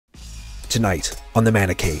Tonight on the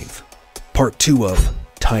Mana Cave, part 2 of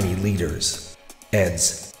Tiny Leaders.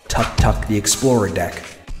 Ed's Tuck Tuck the Explorer deck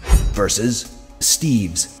versus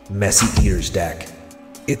Steve's Messy Eaters deck.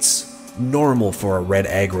 It's normal for a red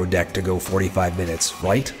aggro deck to go 45 minutes,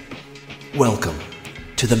 right? Welcome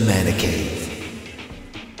to the Mana Cave.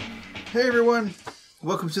 Hey everyone,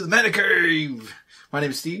 welcome to the Mana Cave. My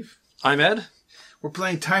name is Steve. I'm Ed. We're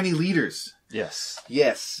playing Tiny Leaders. Yes.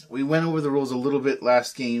 Yes, we went over the rules a little bit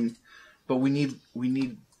last game, but we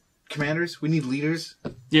need commanders. We need leaders.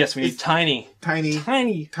 Yes, we need tiny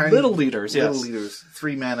little leaders. Little Yes. leaders.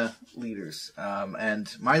 3 mana leaders. And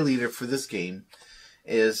my leader for this game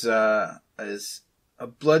is a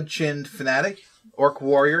blood-chinned fanatic, orc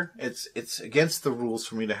warrior. It's against the rules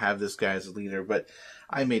for me to have this guy as a leader, but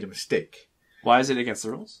I made a mistake. Why is it against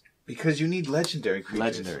the rules? Because you need legendary creatures.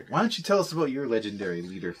 Legendary. Why don't you tell us about your legendary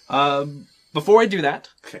leader? Before I do that,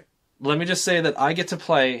 Okay. let me just say that I get to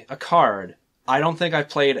play a card I don't think I've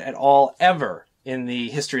played at all ever in the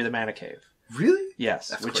history of the Mana Cave. Really? Yes,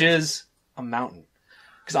 That's which crazy. is a mountain.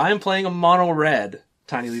 Because I am playing a mono-red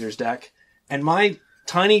Tiny Leaders deck, and my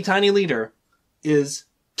tiny leader is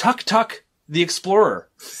Tuck Tuck the Explorer.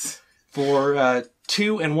 For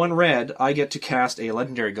 2 and 1 red, I get to cast a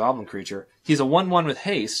legendary goblin creature. He's a 1/1 with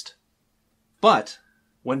haste, but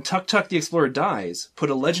when Tuck Tuck the Explorer dies,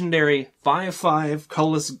 put a legendary 5/5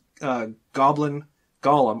 colorless goblin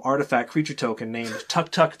golem artifact creature token named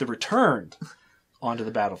Tuck Tuck the Returned onto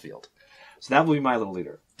the battlefield. So that will be my little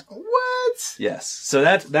leader. What? Yes. So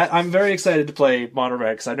that I'm very excited to play mono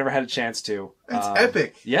red because I've never had a chance to. That's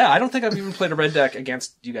epic. Yeah, I don't think I've even played a red deck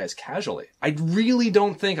against you guys casually. I really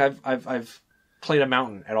don't think I've played a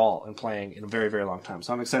mountain at all in playing in a very, very long time.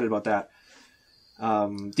 So I'm excited about that.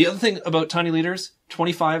 The other thing about Tiny Leaders,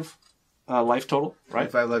 25 life total, right?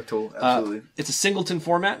 25 life total, absolutely. It's a singleton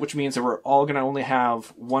format, which means that we're all going to only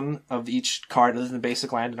have one of each card other than the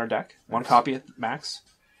basic land in our deck. One copy at max.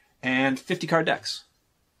 And 50 card decks.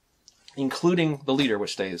 Including the leader,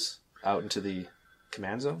 which stays out into the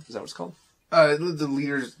command zone. Is that what it's called? The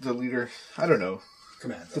leader, I don't know.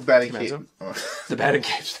 Command. The batting Command cage. zone? The batting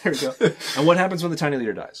cage. There we go. And what happens when the Tiny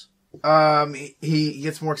Leader dies? He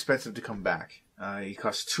gets more expensive to come back. He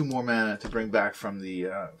costs 2 more mana to bring back from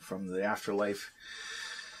the afterlife.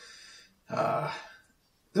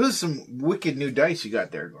 Those are some wicked new dice you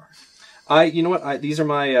got there, Gordon. You know what? These are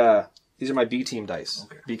my B team dice.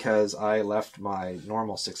 Okay. Because I left my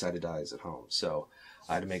normal 6-sided dice at home. So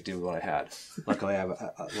I had to make do with what I had. Luckily I have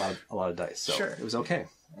a lot of dice. So Sure. it was okay.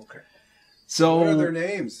 Okay. So What are their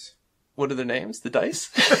names? What are their names? The dice?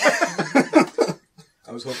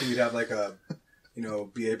 I was hoping you'd have like a,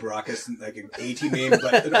 B.A. Baracus, like an A-team name,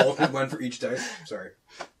 but an alternate one for each dice. Sorry.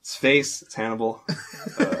 It's Face, it's Hannibal.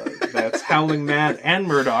 That's Howling Mad and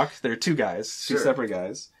Murdoch. They're 2 guys, 2 Sure. separate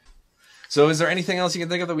guys. So is there anything else you can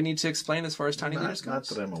think of that we need to explain as far as Tiny Leaders Not goes?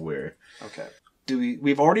 that I'm aware. Okay.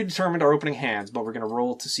 We've already determined our opening hands, but we're going to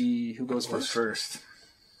roll to see who goes Who's first.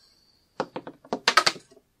 first?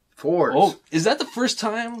 4. Oh, is that the first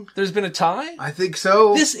time there's been a tie? I think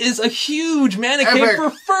so. This is a huge Mana Cave Epic.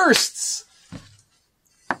 for firsts!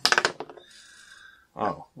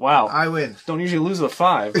 Oh, wow. I win. Don't usually lose with a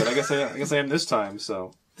 5, but I guess I am this time,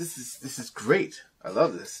 so. This is great. I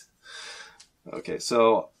love this. Okay,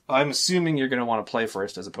 so I'm assuming you're going to want to play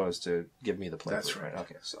first as opposed to give me the play. That's first, right.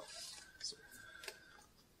 Okay, so.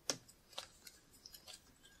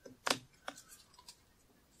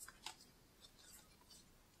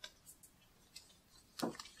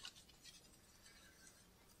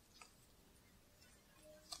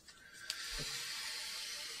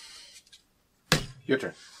 Your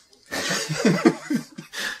turn.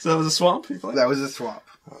 So that was a swamp you played? That was a swamp.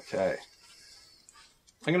 Okay.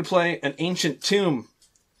 I'm going to play an Ancient Tomb.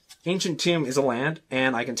 Ancient Tomb is a land,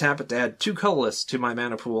 and I can tap it to add 2 colorless to my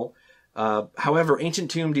mana pool. However, Ancient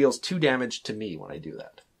Tomb deals 2 damage to me when I do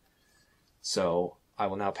that. So I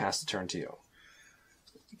will now pass the turn to you.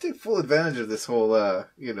 You take full advantage of this whole,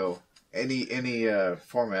 any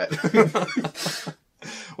format.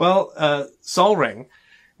 Well, Sol Ring,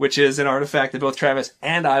 which is an artifact that both Travis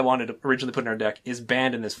and I wanted to originally put in our deck, is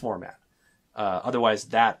banned in this format. Otherwise,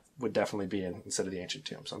 that would definitely be instead of the Ancient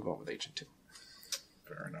Tomb, so I'm going with Ancient Tomb.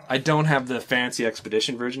 Fair enough. I don't have the fancy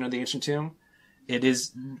expedition version of the Ancient Tomb. It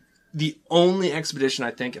is the only expedition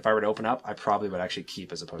I think if I were to open up, I probably would actually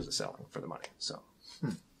keep as opposed to selling for the money. So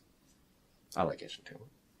I like Ancient Tomb.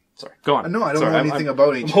 Sorry, go on. No, I don't Sorry, know anything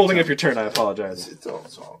about Ancient I'm holding Tomb. up your turn. I apologize. It's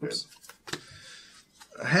all good.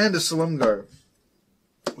 Hand of Salumgar.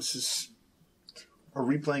 This is a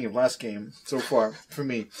replaying of last game so far for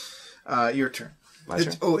me. Your turn. My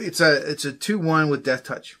turn. It's a 2/1 with Death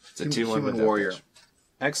Touch. It's a 2/1 Human with Death warrior. Touch.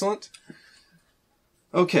 Excellent.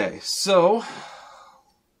 Okay, so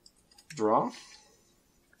draw.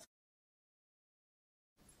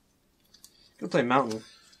 Gonna play Mountain.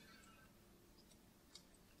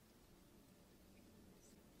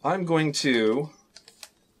 I'm going to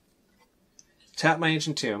tap my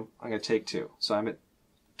Ancient Tomb. I'm going to take 2. So I'm at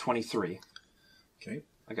 23. Okay.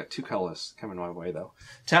 I got 2 colorless coming my way, though.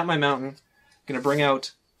 Tap my Mountain. Going to bring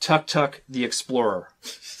out Tuk Tuk the Explorer.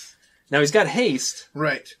 Now, he's got haste.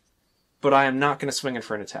 Right. But I am not going to swing in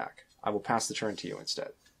for an attack. I will pass the turn to you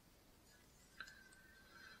instead.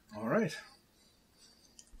 All right.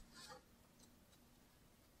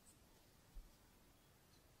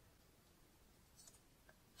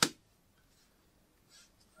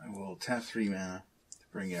 I will tap 3 mana to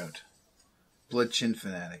bring out Bloodchin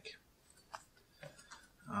Fanatic.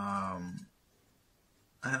 And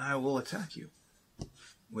I will attack you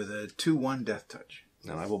with a 2/1 Death Touch.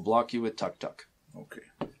 And I will block you with Tuk Tuk. Okay.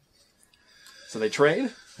 So they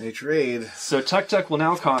trade. They trade. So Tuk Tuk will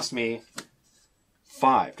now cost me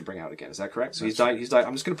 5 to bring out again. Is that correct? So he's died. He's died.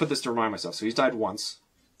 I'm just going to put this to remind myself. So he's died once.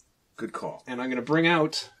 Good call. And I'm going to bring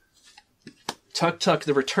out Tuk Tuk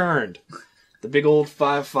the Returned. The big old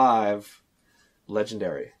 5/5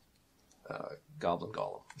 legendary Goblin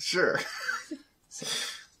Golem. Sure.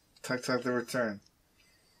 Tuk Tuk the Return.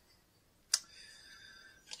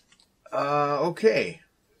 Okay.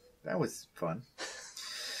 That was fun.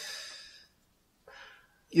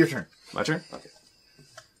 Your turn. My turn? Okay.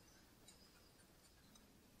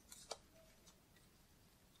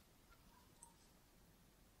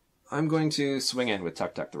 I'm going to swing in with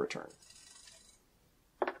Tuk Tuk the Return.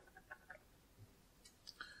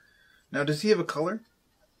 Now, does he have a color?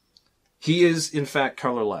 He is, in fact,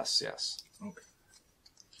 colorless, yes.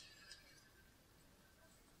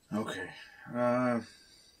 Okay.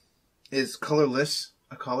 Is colorless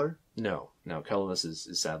a color? No, colorless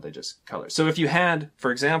is sadly just color. So if you had,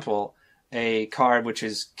 for example, a card which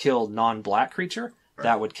is kill non-black creature,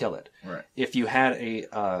 that would kill it. Right. If you had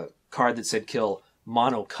a card that said kill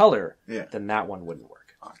monocolor, then that one wouldn't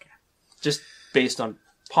work. Okay. Just based on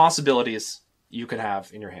possibilities you could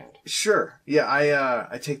have in your hand. Sure. Yeah,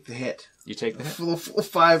 I take the hit. You take the hit. Full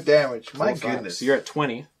 5 damage. My Full 5. goodness. So you're at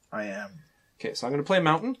 20. I am. Okay, so I'm going to play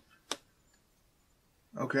Mountain.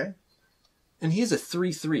 Okay. And he is a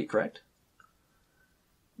 3/3, correct?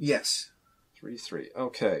 Yes. 3/3.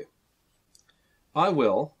 Okay. I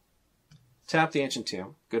will tap the Ancient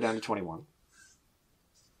Tomb, go down to 21.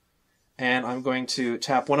 And I'm going to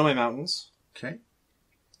tap one of my mountains. Okay.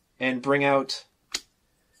 And bring out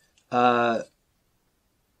Girifer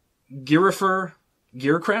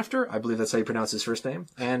Gearcrafter. I believe that's how you pronounce his first name.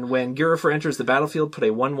 And when Girifer enters the battlefield, put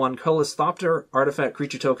a 1/1 colorless Thopter artifact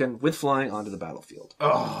creature token with flying onto the battlefield.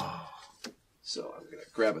 Oh. So I'm going to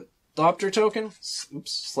grab a Thopter token.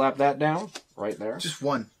 Oops, slap that down right there. Just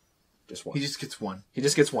one. Just one. He just gets one. He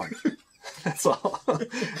just gets one. That's all.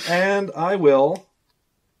 And I will...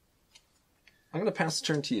 I'm going to pass the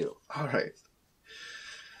turn to you. All right.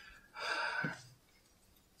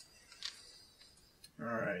 All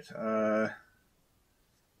right.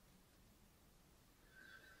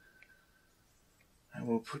 I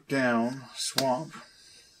will put down Swamp.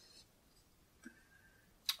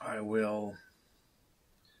 I will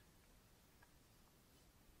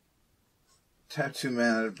tap 2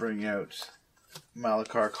 mana to bring out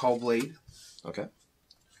Malakar Callblade. Okay.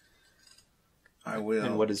 I will.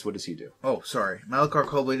 And what does he do? Oh, sorry. Malakar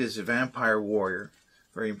Callblade is a vampire warrior.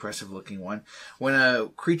 Very impressive looking one. When a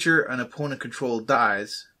creature an opponent controls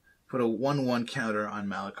dies, put a 1/1 counter on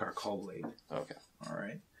Malakar Callblade. Okay. All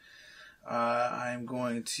right. I'm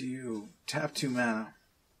going to tap 2 mana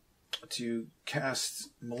to cast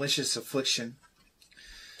Malicious Affliction.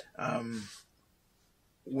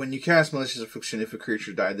 When you cast Malicious Affliction, if a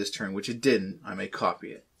creature died this turn, which it didn't, I may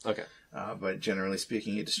copy it. Okay. But generally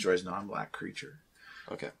speaking, it destroys non-black creature.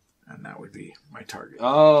 Okay. And that would be my target.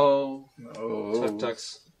 Oh. Oh. Tuk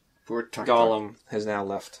Tuk's Poor Tuk Golem has now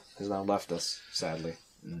left us, sadly.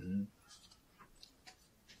 Mm-hmm.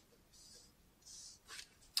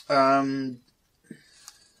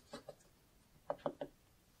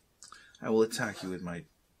 I will attack you with my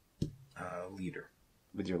leader.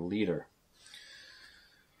 With your leader.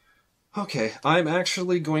 Okay, I'm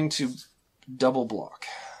actually going to double block.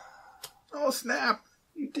 Oh, snap!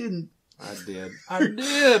 You didn't. I did. I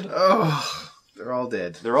did! Oh, they're all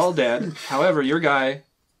dead. They're all dead. However, your guy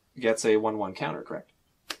gets a 1/1 counter, correct?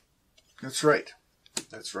 That's right.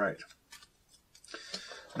 That's right.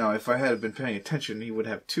 Now, if I had been paying attention, he would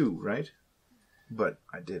have 2, right? But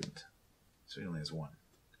I didn't. So he only has 1.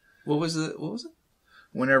 What was it?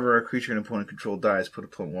 Whenever a creature an opponent control dies, put a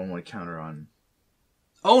 1/1 counter on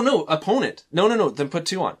Oh, no, opponent. No. Then put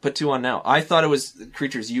 2 on. Put 2 on now. I thought it was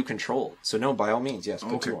creatures you controlled. So no, by all means, yes,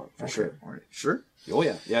 put 2 on for sure. All right. Sure. Oh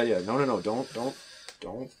yeah. No.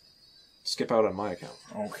 Don't skip out on my account.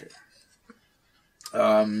 Okay.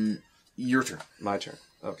 Your turn. My turn.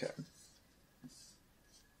 Okay.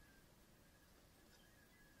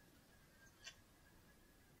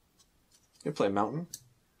 You play Mountain.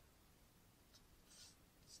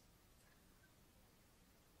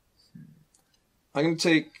 I'm going to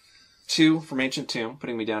take 2 from Ancient Tomb,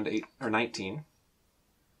 putting me down to 8 or 19.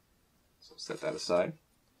 So set that aside.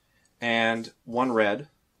 And 1 red,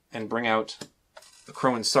 and bring out the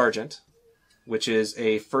Crowan Sergeant, which is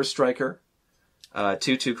a first striker,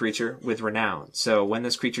 2/2 creature with Renown. So when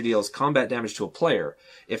this creature deals combat damage to a player,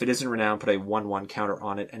 if it isn't Renowned, put a 1/1 counter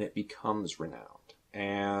on it, and it becomes Renowned.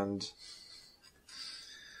 And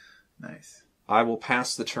nice. I will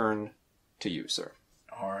pass the turn to you, sir.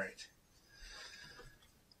 All right.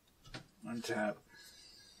 Untap.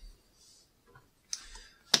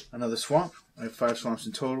 Another swamp. I have 5 swamps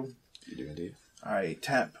in total. You do indeed. I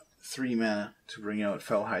tap 3 mana to bring out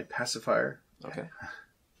Fellhide Pacifier. Okay.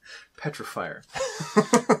 Petrifier.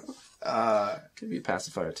 Could be a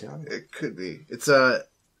pacifier too. It could be. It's a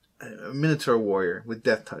Minotaur warrior with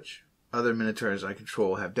Death Touch. Other Minotaurs I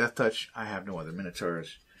control have Death Touch. I have no other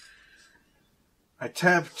Minotaurs. I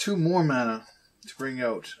tap 2 more mana to bring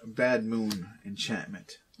out Bad Moon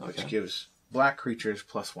Enchantment, which gives black creatures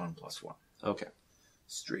 +1/+1. Okay.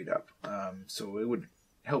 Straight up. So it would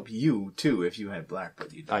help you too if you had black,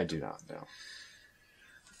 but you don't. I do not know.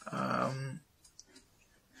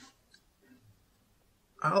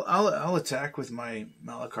 I'll attack with my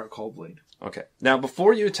Malakar Coldblade. Okay. Now,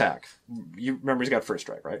 before you attack, you remember he's got first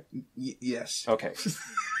strike, right? Yes. Okay.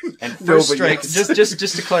 And No, first but strike, yes.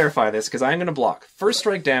 just to clarify this, because I'm going to block. First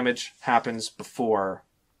strike damage happens before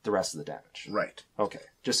the rest of the damage. Right. Okay.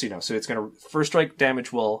 Just so you know. So it's going to first strike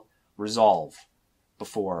damage will resolve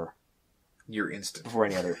before You're instant. before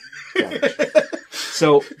any other damage.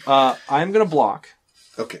 So I'm going to block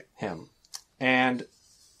Okay. him, and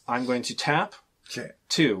I'm going to tap Okay.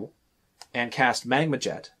 2 and cast Magma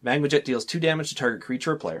Jet. Magma Jet deals 2 damage to target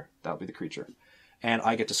creature or player. That'll be the creature. And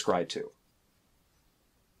I get to scry 2.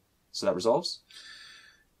 So that resolves?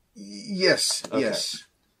 Yes. Okay. Yes.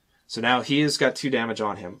 So now he has got 2 damage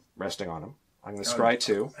on him, resting on him. I'm going to scry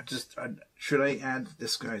 2. Should I add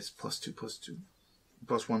this guy's +2/+2?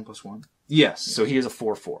 +1/+1? Yes, so he is a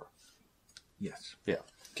 4/4. Yes. Yeah.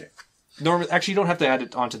 Okay. Normally, actually, you don't have to add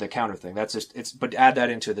it onto the counter thing. That's just but add that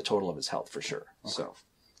into the total of his health for sure. Okay. So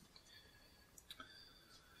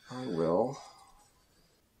I will.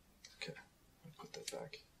 Okay, I'll put that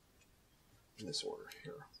back in this order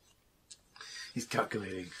here. He's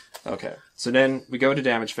calculating. Okay, so then we go to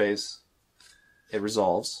damage phase. It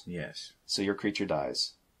resolves. Yes. So your creature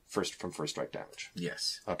dies from first strike damage.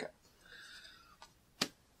 Yes. Okay.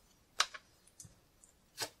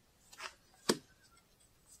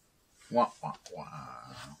 Wah, wah, wah.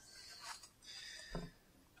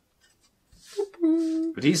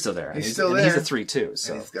 But he's still there. He's still and there. He's a 3/2,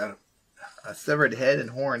 so And he's got a severed head and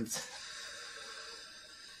horns.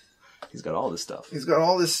 he's got all this stuff. He's got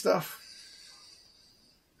all this stuff.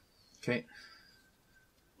 Okay.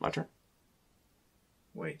 My turn.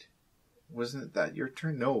 Wait. Wasn't that your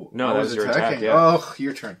turn? No. No, I that was your attack, yeah. Oh,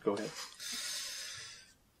 your turn. Go ahead.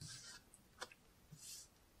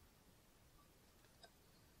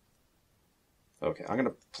 Okay, I'm going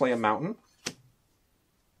to play a mountain.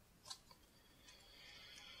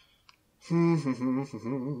 I'm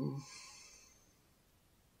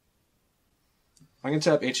going to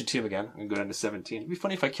tap Ancient Tomb again. I'm going to go down to 17. It'd be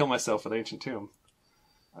funny if I kill myself with Ancient Tomb.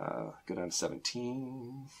 Go down to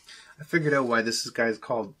 17. I figured out why this guy is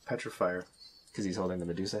called Petrifier. Because he's holding the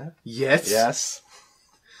Medusa head? Yes. Yes.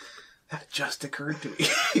 That just occurred to me.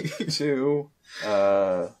 2.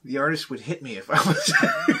 The artist would hit me if I was...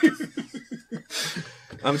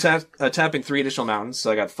 I'm tapping 3 additional mountains,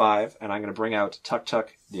 so I got 5, and I'm going to bring out Tuk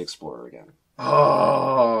Tuk the Explorer again.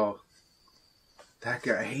 Oh, that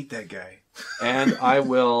guy! I hate that guy. And I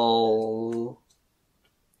will...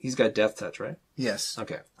 He's got Death Touch, right? Yes.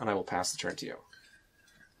 Okay, and I will pass the turn to you.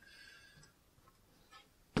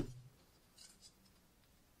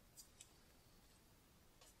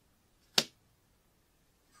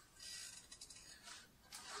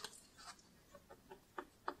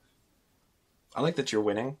 I like that you're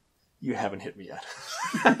winning. You haven't hit me yet.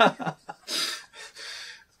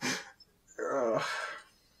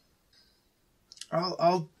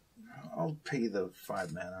 I'll pay the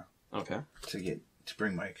 5 mana Okay. to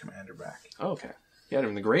bring my commander back. Okay. You had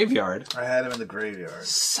him in the graveyard. I had him in the graveyard.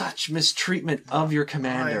 Such mistreatment of your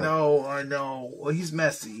commander. I know. Well, he's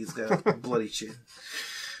messy. He's got a bloody chin.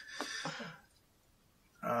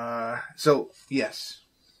 So, yes.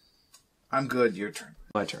 I'm good. Your turn.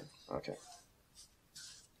 My turn. Okay.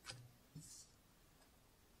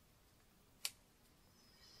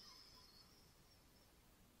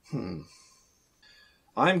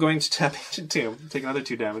 I'm going to tap Ancient Tomb. Take another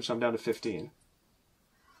 2 damage. So I'm down to 15.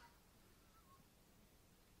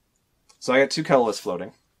 So I got 2 colorless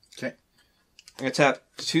floating. Okay. I'm going to tap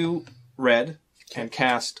 2 red and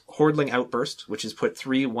cast Hordling Outburst, which is put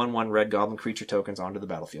 3 1/1 red goblin creature tokens onto the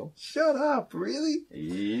battlefield. Shut up. Really?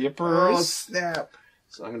 Yippers. Oh, snap.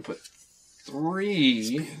 So I'm going to put 3 He's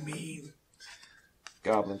being mean.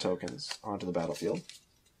 goblin tokens onto the battlefield.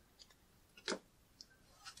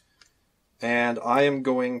 And I am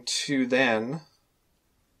going to then...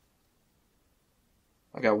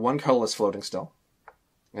 I got 1 colorless floating still.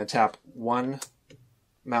 I'm going to tap 1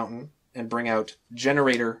 mountain and bring out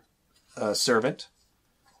Generator Servant,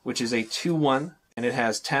 which is a 2/1, and it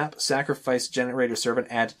has tap, sacrifice Generator Servant,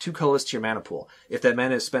 add 2 colorless to your mana pool. If that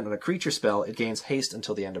mana is spent on a creature spell, it gains haste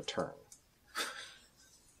until the end of turn.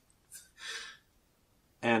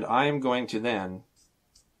 And I am going to then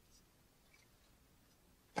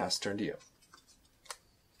pass turn to you.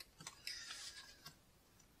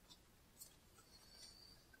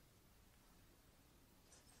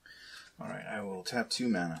 Alright, I will tap 2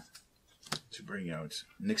 mana to bring out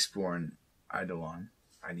Nyxborn Eidolon.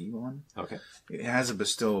 Okay. It has a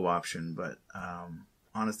bestow option, but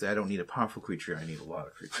honestly, I don't need a powerful creature. I need a lot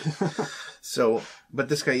of creatures. So, but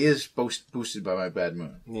this guy is boosted by my bad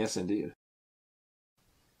moon. Yes, indeed.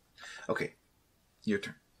 Okay, your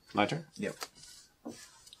turn. My turn? Yep.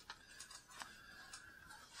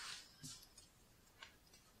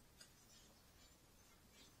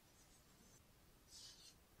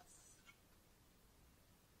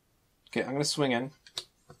 Okay, I'm going to swing in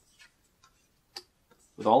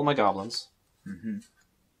with all of my goblins. Mm-hmm.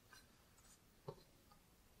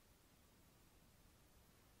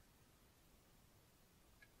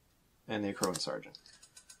 And the Acroan Sergeant.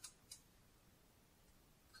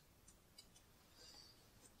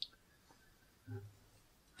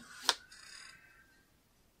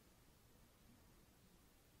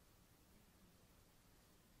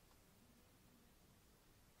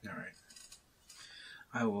 All right.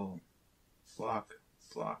 I will block,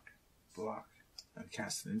 and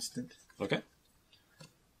cast an instant. Okay.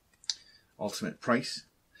 Ultimate price.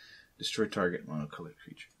 Destroy target monocolored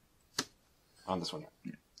creature. On this one here.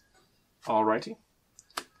 Yeah. Alrighty.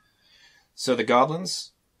 So the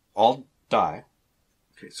goblins all die.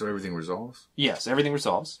 Okay, so everything resolves? Yes, everything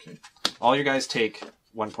resolves. Okay. All your guys take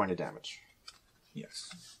 1 point of damage.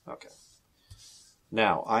 Yes. Okay.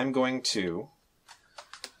 Now, I'm going to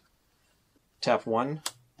tap 1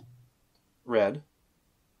 red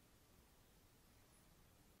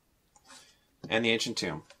and the Ancient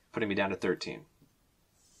Tomb, putting me down to 13.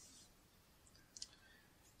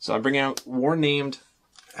 So I'm bringing out War-Named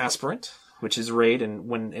Aspirant, which is raid, and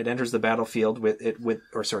when it enters the battlefield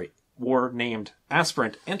War-Named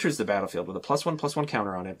Aspirant enters the battlefield with a +1/+1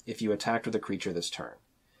 counter on it if you attacked with a creature this turn.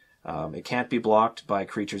 It can't be blocked by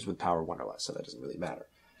creatures with power 1 or less, so that doesn't really matter.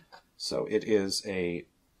 So it is a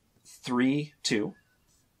 3/2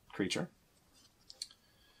 creature.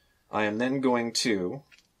 I am then going to...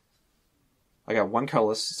 I got 1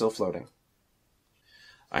 colorless still floating.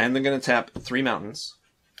 I am then going to tap 3 mountains.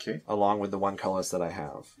 Okay. Along with the 1 colorless that I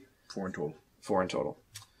have. 4 in total. 4 in total.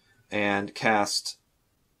 And cast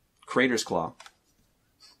Crater's Claw.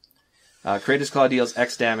 Crater's Claw deals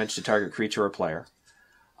X damage to target creature or player.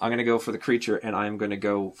 I'm going to go for the creature, and I'm going to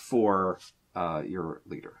go for your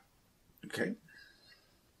leader. Okay.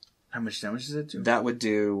 How much damage does it do? That would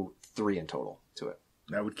do 3 in total to it.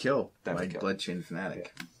 That would kill. That my would kill. Bloodchain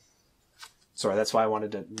Fanatic. Yeah. Sorry, that's why I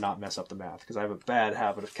wanted to not mess up the math, because I have a bad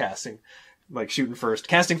habit of casting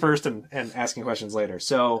casting first and asking questions later.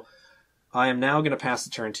 So I am now going to pass the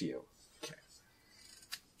turn to you. Okay.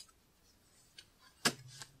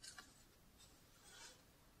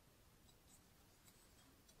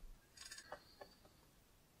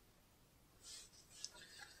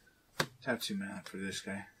 Tap 2 mana for this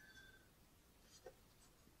guy.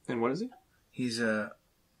 And what is he? He's a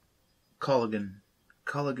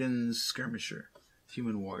Colligan's Skirmisher.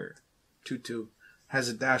 Human Warrior. 2/2. Has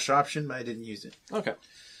a dash option, but I didn't use it. Okay.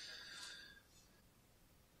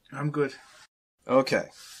 I'm good. Okay.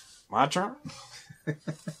 My turn? I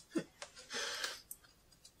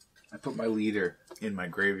put my leader in my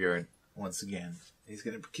graveyard once again. He's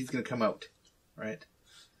gonna come out, right?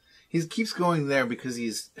 He keeps going there because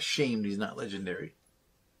he's ashamed he's not legendary.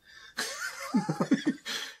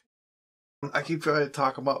 I keep trying to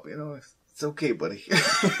talk him up, It's okay, buddy.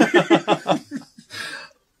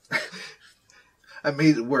 I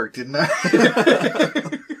made it work, didn't I?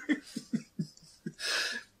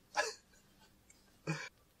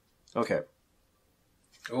 Okay.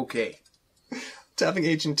 Okay. Tapping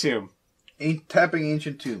Ancient Tomb. Tapping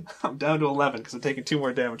Ancient Tomb. I'm down to 11 because I'm taking 2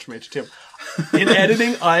 more damage from Ancient Tomb. In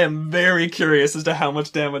editing, I am very curious as to how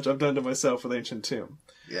much damage I've done to myself with Ancient Tomb.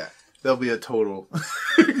 Yeah. There'll be a total.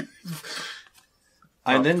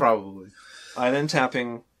 Probably. I then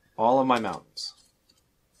tapping all of my mountains.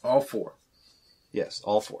 All 4. Yes,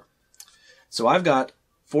 all 4. So I've got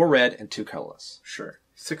 4 red and 2 colorless. Sure.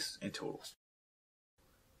 6 in total.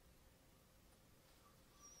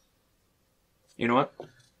 You know what?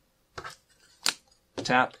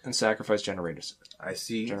 Tap and sacrifice generators. I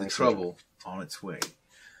see the Generation trouble on its way.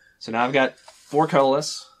 So now I've got 4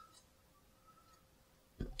 colorless,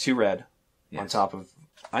 2 red, on top of...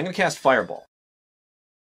 I'm going to cast Fireball.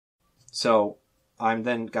 So I'm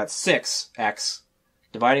then got 6x,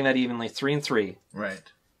 dividing that evenly, 3 and 3.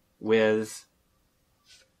 Right. With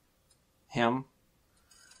him.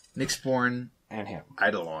 Nyxborn. And him.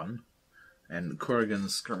 Eidolon. And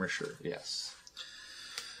Corrigan's Skirmisher. Yes.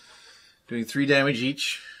 Doing 3 damage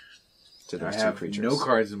each. To those I 2 have creatures. no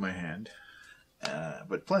cards in my hand.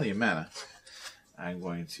 But plenty of mana. I'm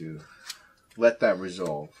going to let that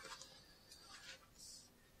resolve.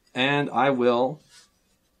 And I will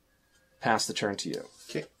pass the turn to you.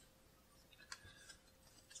 Okay.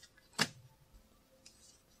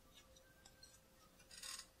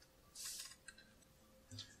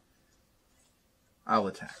 I'll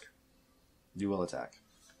attack. You will attack.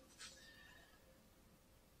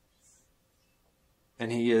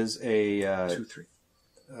 And he is a 2/3.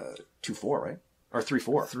 2/4, right? Or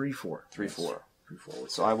 3/4. 3/4. 3/4. Yes. 3/4.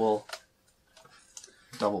 So I will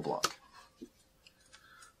double block.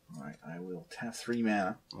 All right. I will tap 3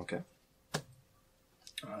 mana. Okay.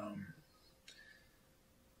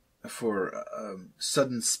 For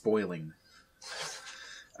sudden spoiling.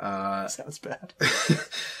 Sounds bad.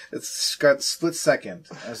 It's got split second.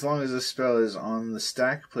 As long as the spell is on the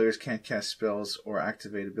stack, players can't cast spells or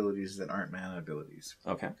activate abilities that aren't mana abilities.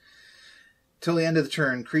 Okay. Till the end of the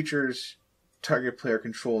turn, creatures target player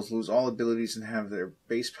controls lose all abilities and have their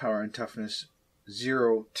base power and toughness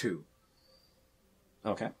 0-2.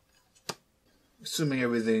 Okay. Assuming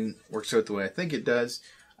everything works out the way I think it does,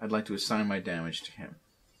 I'd like to assign my damage to him.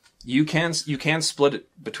 You can split it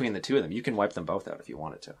between the 2 of them. You can wipe them both out if you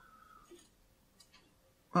wanted to.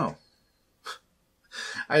 Oh.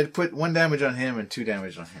 I had put 1 damage on him and 2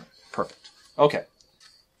 damage on him. Perfect. Okay.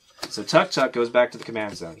 So Tuk goes back to the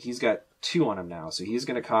command zone. He's got 2 on him now, so he's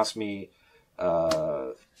going to cost me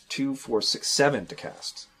 2, 4, 6, 7 to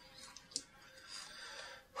cast.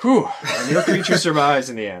 Whew. And your creature survives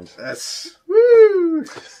in the end. That's... Woo!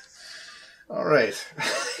 All right.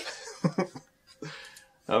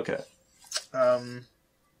 Okay. I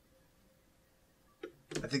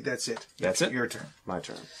think that's it. That's it? Your turn. My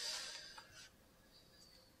turn.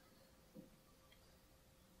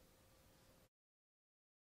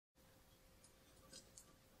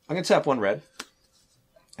 I'm going to tap 1 red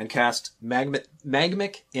and cast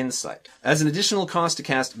Magmic Insight. As an additional cost to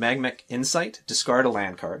cast Magmic Insight, discard a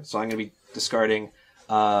land card. So I'm going to be discarding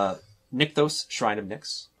Nykthos, Shrine of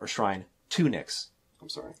Nyx, or Shrine to Nyx. I'm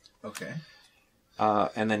sorry. Okay.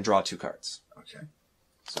 And then draw 2 cards. Okay.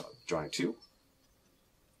 So drawing 2.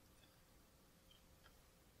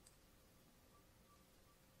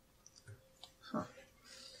 Huh.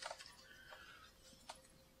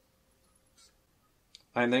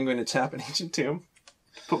 I'm then going to tap an Ancient Tomb,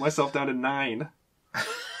 put myself down to 9.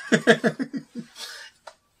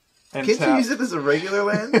 And Can't you use it as a regular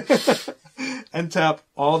land? And tap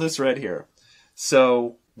all this red here.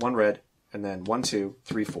 So 1 red, and then 1, 2,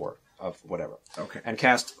 3, 4 of whatever. Okay. And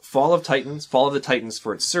cast Fall of the Titans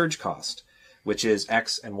for its surge cost, which is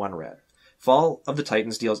X and 1 red. Fall of the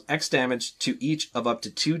Titans deals X damage to each of up to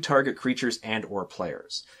 2 target creatures and or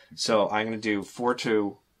players. So I'm going to do 4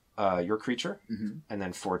 to your creature, and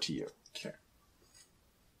then 4 to you. Okay.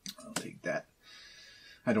 I'll take that.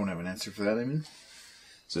 I don't have an answer for that, I mean.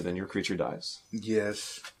 So then your creature dies.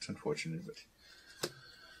 Yes. It's unfortunate, but...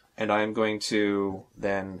 And I am going to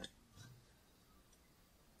then...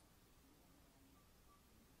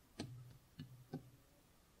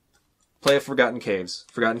 play a Forgotten Caves.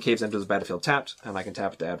 Forgotten Caves enters the battlefield tapped, and I can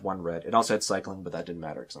tap it to add 1 red. It also had cycling, but that didn't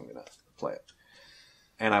matter because I'm going to play it.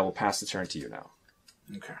 And I will pass the turn to you now.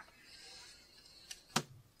 Okay.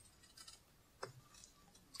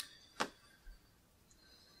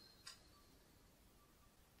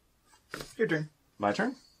 Your turn. My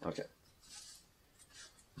turn? Okay.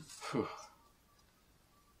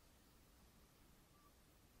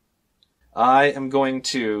 I am going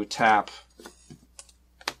to tap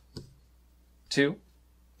 2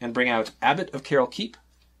 and bring out Abbot of Carol Keep.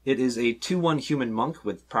 It is a 2/1 human monk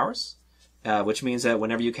with prowess, which means that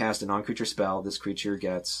whenever you cast a non-creature spell, this creature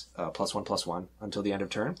gets +1/+1 until the end of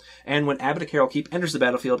turn. And when Abbot of Carol Keep enters the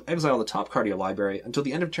battlefield, exile the top card of your library. Until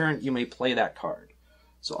the end of turn, you may play that card.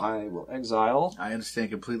 So I will exile. I understand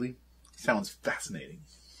completely. Sounds fascinating.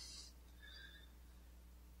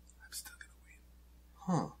 I'm still gonna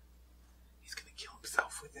win. Huh. He's gonna kill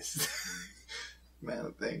himself with this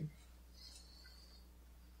mana thing.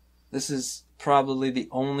 This is probably the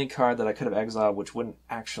only card that I could have exiled which wouldn't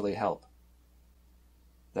actually help.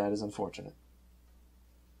 That is unfortunate.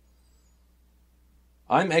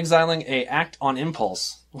 I'm exiling a Act on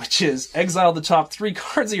Impulse, which is exile the top 3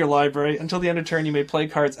 cards of your library. Until the end of turn, you may play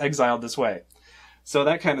cards exiled this way. So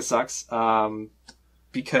that kind of sucks,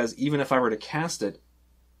 because even if I were to cast it,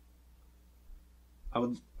 I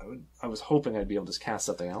was hoping I'd be able to just cast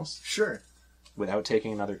something else. Sure. Without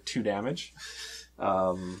taking another 2 damage.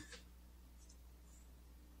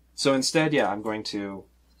 So instead, yeah, I'm going to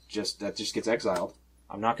that just gets exiled.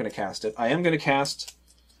 I'm not going to cast it. I am going to cast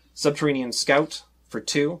Subterranean Scout for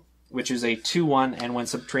 2, which is a 2/1, and when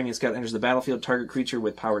Subterranean Scout enters the battlefield, target creature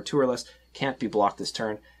with power 2 or less can't be blocked this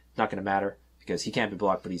turn. Not going to matter, because he can't be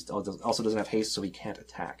blocked, but he also doesn't have haste, so he can't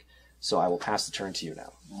attack. So I will pass the turn to you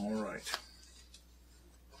now. All right.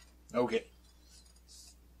 Okay.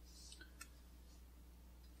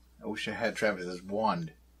 I wish I had Travis's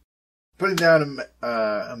wand. Putting down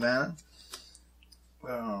a mana.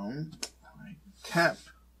 I tap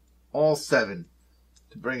all 7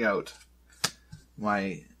 to bring out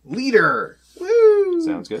my leader. Woo!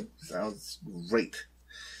 Sounds good. Sounds great.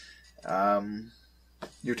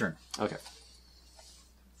 Your turn. Okay.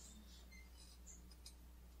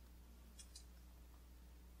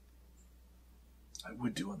 I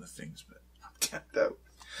would do other things, but I'm tapped out.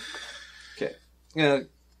 Okay.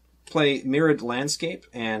 Play Mirrored Landscape,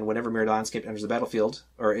 and whenever Mirrored Landscape enters the battlefield,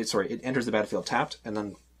 it enters the battlefield tapped, and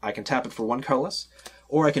then I can tap it for 1 colorless,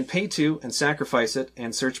 or I can pay 2 and sacrifice it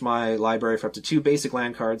and search my library for up to 2 basic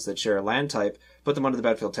land cards that share a land type, put them onto the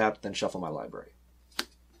battlefield tapped, then shuffle my library.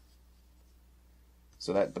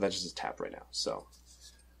 So that just is tapped right now. So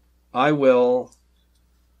I will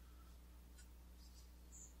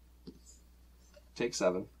take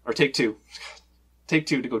 7, or take 2. Take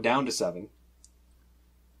 2 to go down to 7.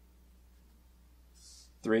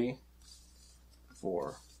 3,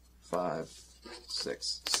 4, 5,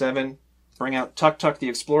 6, 7. Bring out Tuk the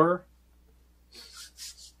Explorer.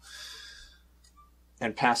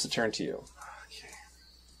 And pass the turn to you. Okay.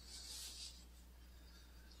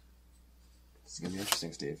 This is going to be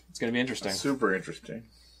interesting, Steve. It's going to be interesting. Super interesting.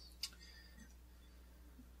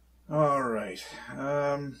 All right.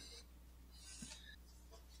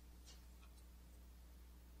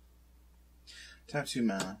 Tap 2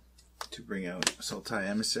 mana to bring out Sultai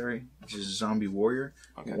Emissary, which is a zombie warrior.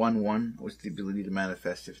 Okay. 1/1 with the ability to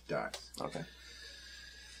manifest if it dies. Okay.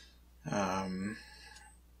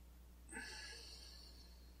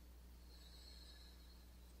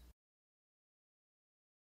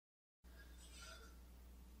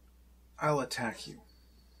 I'll attack you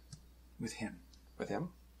with him. With him?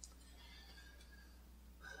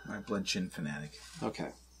 My Bloodshin Fanatic.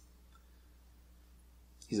 Okay.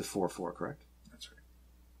 He's a 4/4, correct? That's right.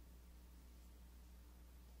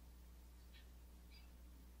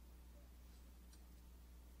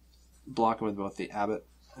 Block him with both the Abbot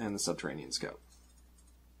and the Subterranean Scout.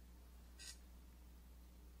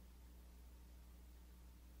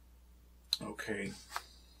 Okay.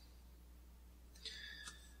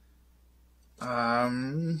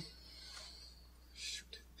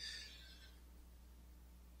 Shoot.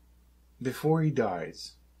 Before he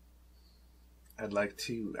dies, I'd like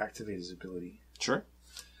to activate his ability. Sure.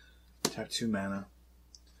 Tap 2 mana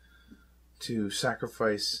to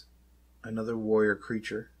sacrifice another warrior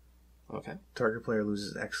creature. Okay. Target player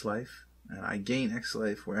loses X life, and I gain X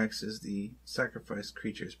life, where X is the sacrificed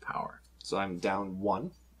creature's power. So I'm down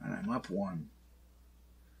 1. And I'm up 1.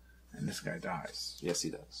 And this guy dies. Yes, he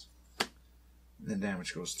does. And the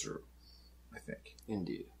damage goes through, I think.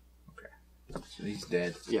 Indeed. Okay. So he's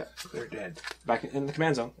dead. Yeah. They're dead. Back in the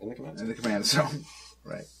command zone. In the command In zone. the command zone.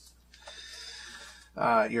 Right.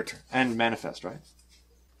 Your turn. And manifest, right?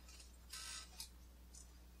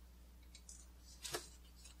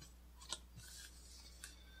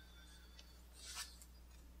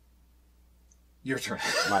 Your turn.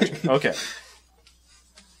 My turn. Okay.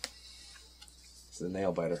 It's the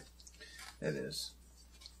nail biter. It is.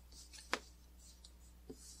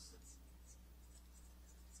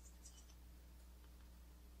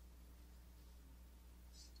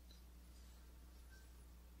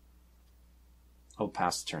 I'll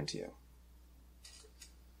pass the turn to you.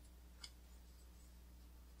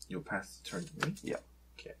 You'll pass the turn to me? Yeah.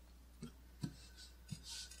 Okay.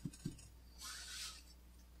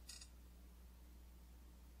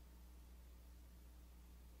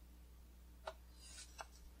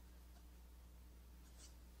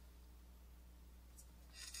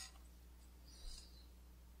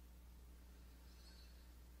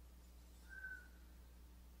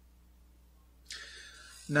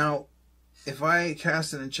 Now, if I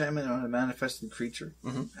cast an enchantment on a manifesting creature,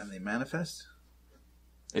 and they manifest,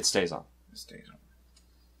 It stays on. it stays on.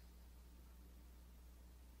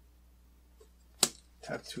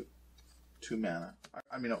 Tap two mana.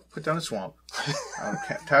 I mean, no, put down a swamp.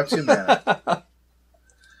 Tap 2 mana.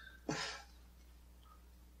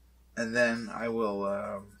 And then I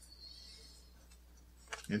will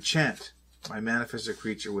enchant my manifested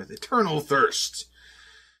creature with Eternal Thirst.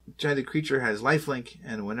 Enchanted creature has lifelink,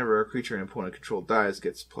 and whenever a creature an opponent control dies,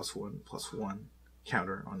 gets +1/+1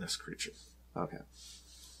 counter on this creature. Okay.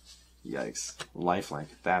 Yikes. Lifelink.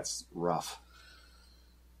 That's rough.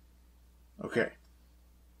 Okay.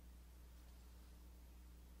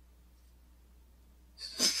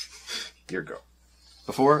 Here go.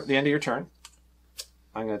 Before the end of your turn,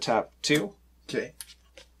 I'm going to tap 2, Okay.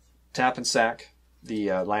 tap and sack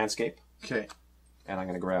the landscape, Okay. and I'm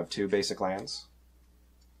going to grab 2 basic lands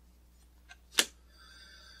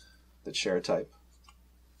that share a type.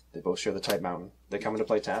 They both share the type mountain. They come into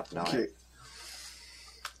play tap. Now Okay.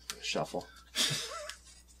 I shuffle.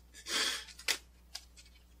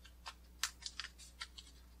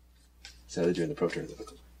 So they during the pro tour, they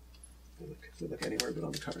look anywhere but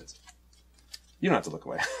on the cards. You don't have to look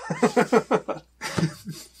away.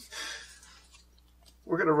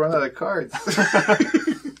 We're going to run out of cards.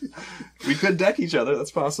 We could deck each other. That's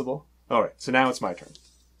possible. All right. So now it's my turn.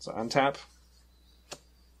 So untap.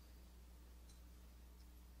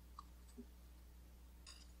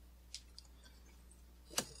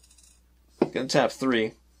 Gonna tap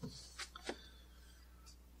 3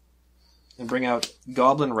 and bring out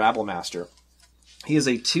Goblin Rabblemaster. He is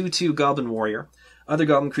a 2/2 Goblin Warrior. Other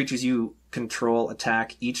Goblin creatures you control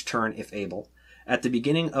attack each turn if able. At the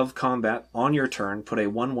beginning of combat, on your turn, put a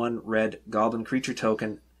 1/1 red Goblin creature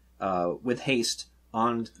token with haste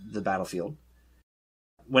on the battlefield.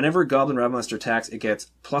 Whenever Goblin Rabblemaster attacks, it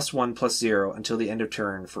gets +1/+0 until the end of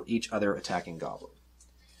turn for each other attacking Goblin.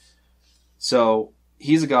 So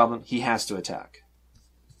he's a Goblin. He has to attack.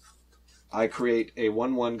 I create a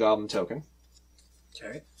 1/1 Goblin token.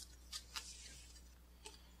 Okay.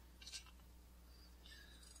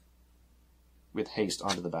 With haste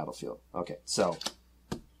onto the battlefield. Okay, so.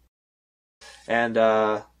 And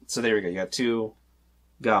so there we go. You got 2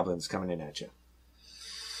 goblins coming in at you.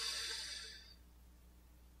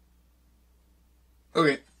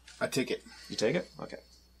 Okay. I take it. You take it? Okay.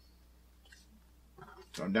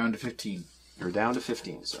 So I'm down to 15. You're down to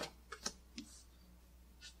 15, sir.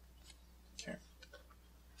 Okay.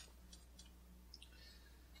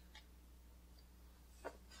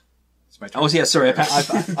 It's my turn. Oh, yeah, sorry.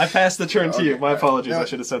 I passed the turn to you. My apologies. No. I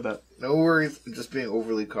should have said that. No worries. I'm just being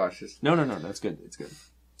overly cautious. No. That's good. It's good.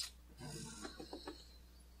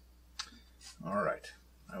 All right.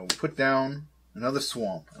 I will put down another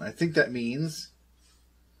swamp. And I think that means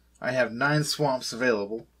I have 9 swamps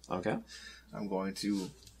available. Okay. I'm going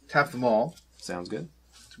to tap them all Sounds good.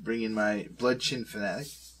 to bring in my Bloodchin Fanatic.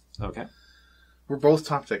 Okay. We're both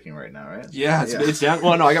top decking right now, right? Yeah, it's down.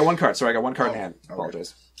 Well, no, I got 1 card. Sorry, I got 1 card in hand. okay.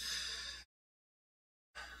 Apologize.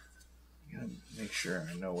 I gotta make sure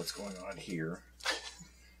I know what's going on here.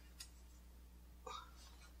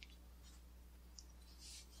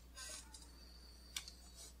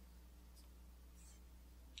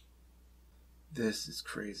 This is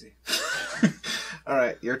crazy. All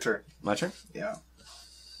right, your turn. My turn? Yeah.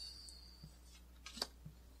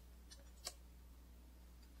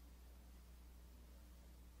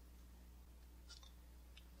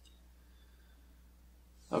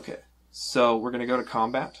 Okay. So we're going to go to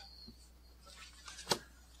combat.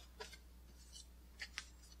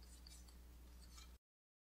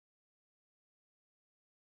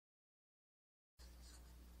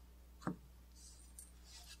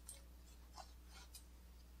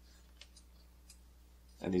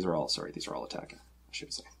 And these are all attacking, I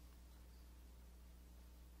should say.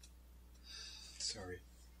 Sorry.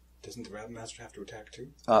 Doesn't the Rabblemaster have to attack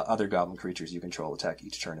too? Other goblin creatures you control attack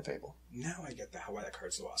each turn if able. Now I get why that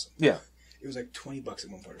card's so awesome. Yeah. It was like $20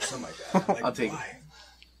 at one point or something like that. Like, I'll take why?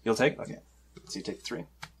 You'll take it? Okay. So you take 3.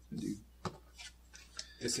 Indeed.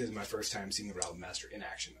 This is my first time seeing the Rabblemaster in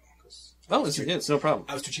action, though. Oh, it's no problem.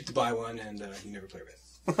 I was too cheap to buy one, and you never play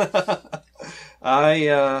with it.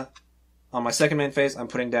 on my second main phase, I'm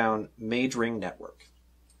putting down Mage Ring Network,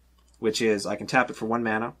 which is I can tap it for 1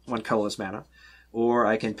 mana, 1 colorless mana, or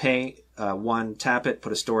I can pay 1, tap it,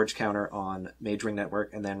 put a storage counter on Mage Ring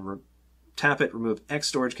Network, and then tap it, remove X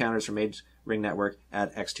storage counters from Mage Ring Network,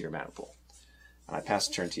 add X to your mana pool. And I pass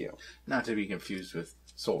the turn to you. Not to be confused with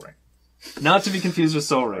Soul Ring. Not to be confused with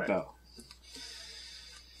Soul Ring, no.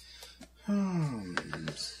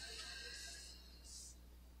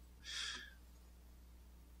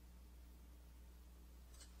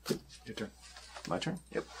 Your turn. My turn?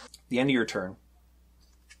 Yep. The end of your turn,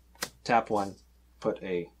 tap 1, put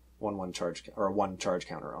a 1/1 charge or a 1 charge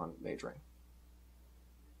counter on Mage Ring.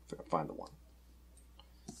 If I can find the 1.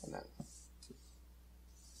 And then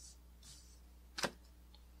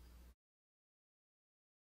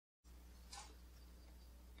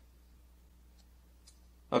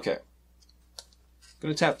okay.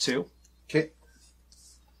 Gonna tap 2. Okay.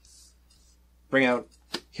 Bring out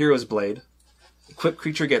Hero's Blade. Equipped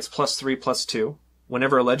creature gets +3/+2.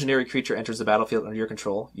 Whenever a legendary creature enters the battlefield under your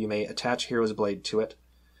control, you may attach Hero's Blade to it.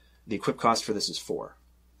 The equip cost for this is 4.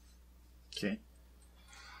 Okay.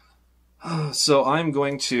 So I'm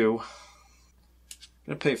going to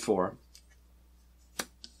pay 4.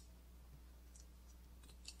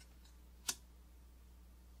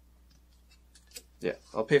 Yeah,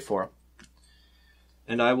 I'll pay 4.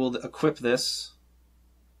 And I will equip this.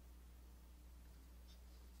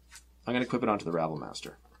 I'm going to equip it onto the Rabble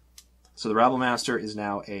Master. So the Rabble Master is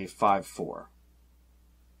now a 5/4.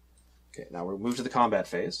 Okay, now we'll move to the combat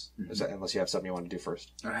phase. Unless you have something you want to do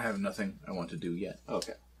first. I have nothing I want to do yet.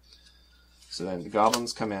 Okay. So then the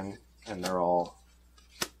goblins come in, and they're all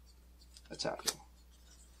attacking.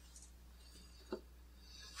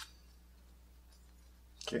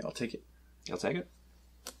 Okay, I'll take it. You'll take it?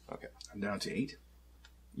 Okay. I'm down to 8.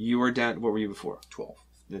 You were down... What were you before? 12.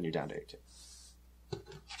 Then you're down to 8.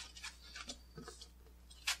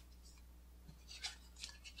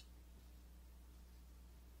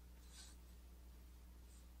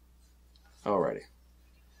 Alrighty.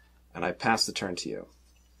 And I pass the turn to you.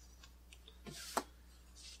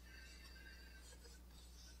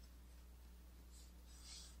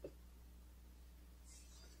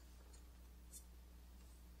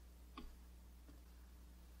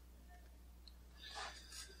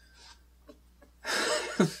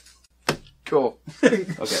 Cool. Okay,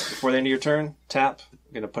 before the end of your turn, tap.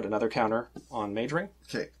 I'm going to put another counter on Mage Ring.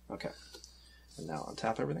 Okay. Okay. And now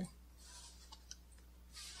untap everything.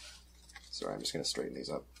 Sorry, I'm just going to straighten these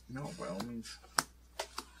up. No, by all means.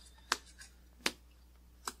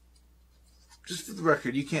 Just for the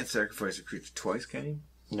record, you can't sacrifice a creature twice, can you?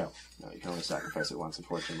 No, you can only sacrifice it once,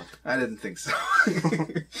 unfortunately. I didn't think so.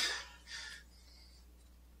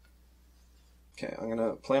 Okay, I'm going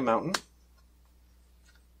to play a mountain.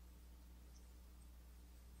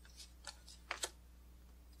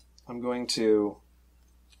 I'm going to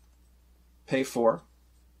pay 4,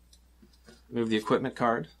 move the equipment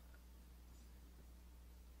card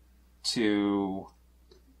to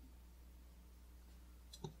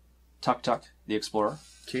Tuk Tuk, the Explorer.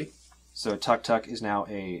 Okay. So Tuk Tuk is now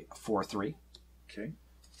a 4/3. Okay.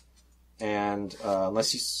 And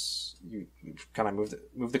unless you can I move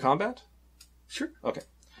the combat? Sure. Okay.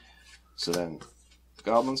 So then the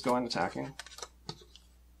goblins go in attacking.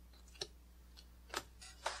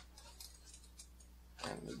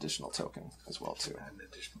 And an additional token as well too. Add an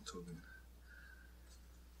additional token.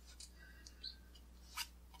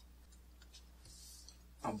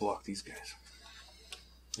 I'll block these guys.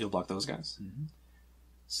 You'll block those guys. Mm-hmm.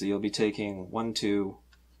 So you'll be taking 1, 2,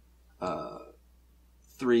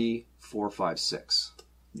 3, 4, 5, 6.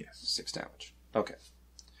 Yes. 6 damage. Okay.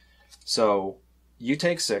 So you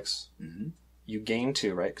take 6. Mm-hmm. You gain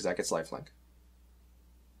 2, right? Because that gets lifelink.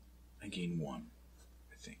 I gain 1,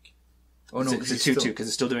 I think. Oh no, it's a 2/2 because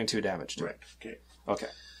it's still doing 2 damage to right. it. Okay. Okay.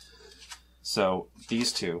 So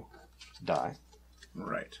these 2 die.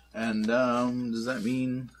 Right. And does that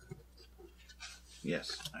mean?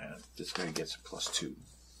 Yes. This guy gets a +2.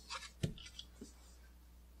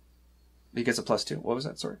 He gets a +2. What was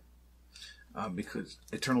that? Sorry. Because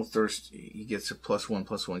Eternal Thirst, he gets a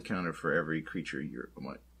 +1/+1 counter for every creature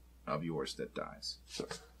of yours that dies.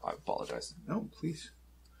 Sorry. I apologize. No, please.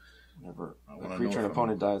 Whenever I a wanna creature know and if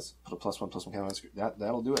opponent dies, put a +1/+1 counter on the screen.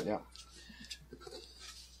 That'll do it. Yeah.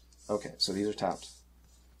 Okay. So these are tapped.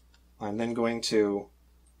 I'm then going to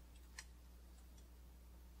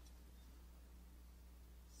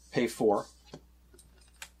pay 4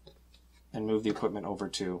 and move the equipment over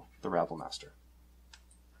to the Rabble Master.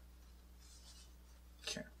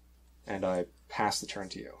 Okay. And I pass the turn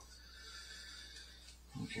to you.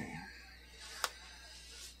 Okay.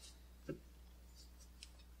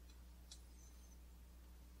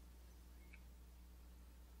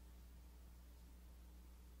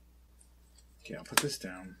 Okay, I'll put this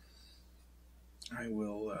down. I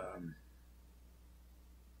will.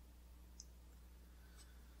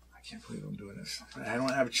 I can't believe I'm doing this. I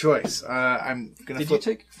don't have a choice. I'm gonna. Did you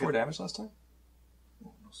take 4 damage last time?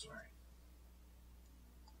 Oh, no, sorry.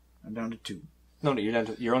 I'm down to 2. No, you're down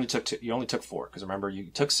to. You only took 2. You only took 4 because remember you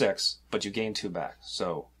took 6, but you gained 2 back,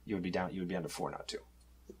 so you would be down. You would be down to 4, not 2.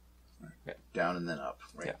 Right. Okay. Down and then up.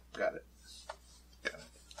 Right. Yeah. Got it.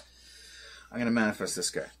 I'm gonna manifest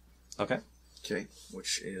this guy. Okay. Okay,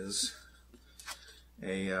 which is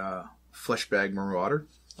a Fleshbag Marauder.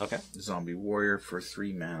 Okay. Zombie Warrior for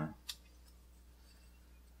 3 mana.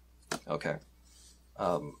 Okay.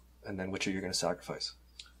 And then which are you going to sacrifice?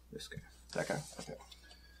 This guy. That guy? Okay.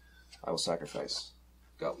 I will sacrifice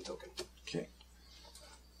Goblin Token. Okay.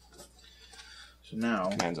 So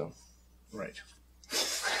now... Command Zone. Right.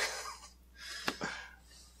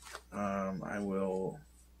 I will...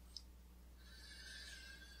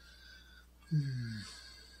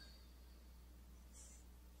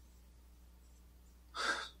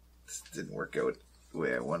 This didn't work out the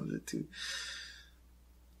way I wanted it to.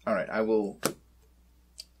 Alright, I will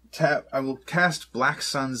cast Black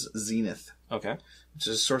Sun's Zenith. Okay. Which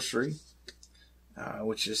is a sorcery,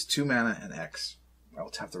 which is 2 mana and X. I will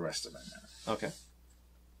tap the rest of my mana. Okay.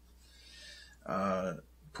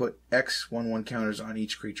 Put X 1/1 counters on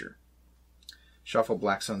each creature. Shuffle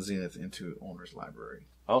Black Sun Zenith into owner's library.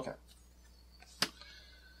 Okay.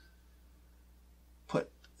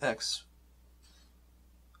 Put X.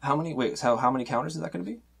 How many? Wait. How many counters is that going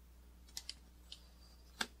to be?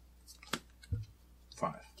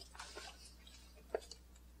 5.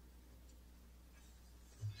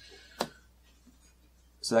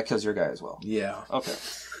 So that kills your guy as well. Yeah. Okay.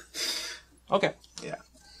 Okay. Yeah.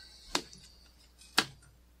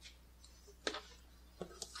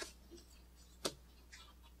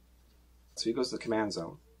 So he goes to the command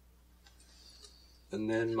zone. And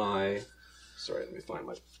then my... Sorry, let me find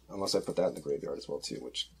my... Unless I put that in the graveyard as well, too,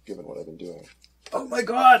 which, given what I've been doing... Oh my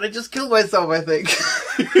god, I just killed myself, I think.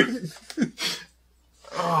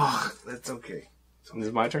 Oh, that's okay. Is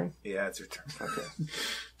it my turn? Yeah, it's your turn. Okay.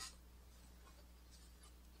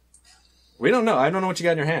 We don't know. I don't know what you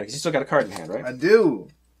got in your hand, because you still got a card in hand, right? I do.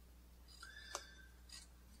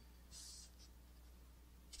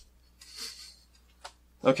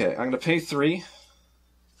 Okay, I'm going to pay 3.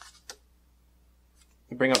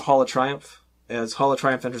 Bring out Hall of Triumph. As Hall of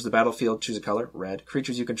Triumph enters the battlefield, choose a color. Red.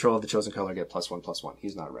 Creatures you control of the chosen color get +1/+1.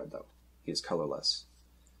 He's not red, though. He is colorless.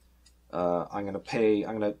 I'm going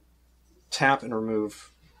to tap and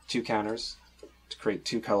remove 2 counters to create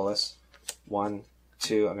 2 colorless. 1,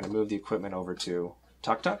 2. I'm going to move the equipment over to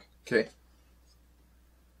Tuk Tuk. Okay.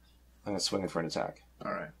 I'm going to swing it for an attack.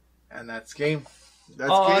 Alright. And that's game. That's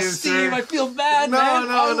Oh, game, Steve, sir. I feel bad, No, man.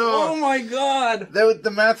 no, no. Oh, my God. The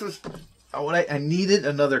math was... Oh, I needed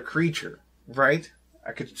another creature, right?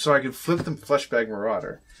 I could flip the Fleshbag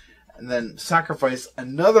Marauder, and then sacrifice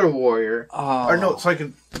another warrior. Oh. Or no, so I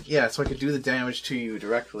could do the damage to you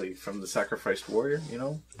directly from the sacrificed warrior. You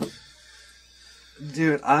know,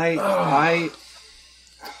 Dude, I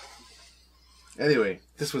Anyway,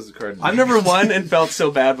 this was the card. I've never won and felt so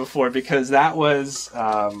bad before because that was,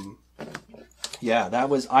 I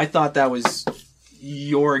thought that was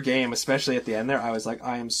your game, especially at the end there. I was like,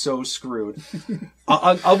 I am so screwed.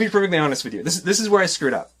 I'll be perfectly honest with you. This is where I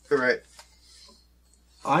screwed up. Right.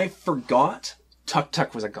 I forgot Tuk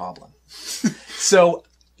Tuk was a goblin. So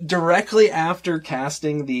directly after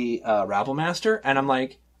casting the Rabblemaster, and I'm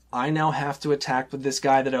like, I now have to attack with this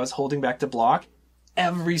guy that I was holding back to block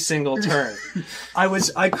every single turn.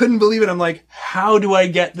 I couldn't believe it. I'm like, how do I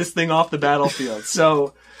get this thing off the battlefield?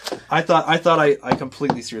 So I thought I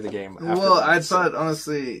completely threw the game. Well, I thought,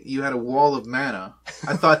 honestly, you had a wall of mana.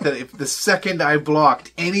 I thought that if the second I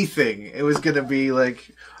blocked anything, it was going to be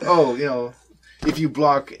like, oh, you know, if you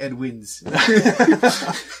block, Ed wins.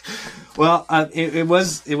 Well, it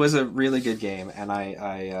was a really good game, and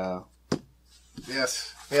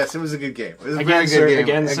Yes, it was a good game. It was a again, very good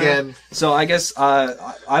game. Again. So I guess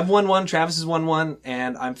I've won one, Travis has won one,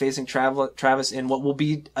 and I'm facing Travis in what will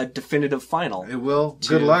be a definitive final. It will.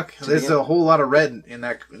 Good luck. There's a whole lot of red in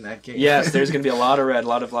that game. Yes, there's going to be a lot of red, a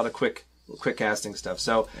lot of quick casting stuff.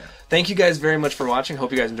 So thank you guys very much for watching.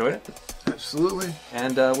 Hope you guys enjoyed it. Absolutely.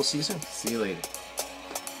 And we'll see you soon. See you later.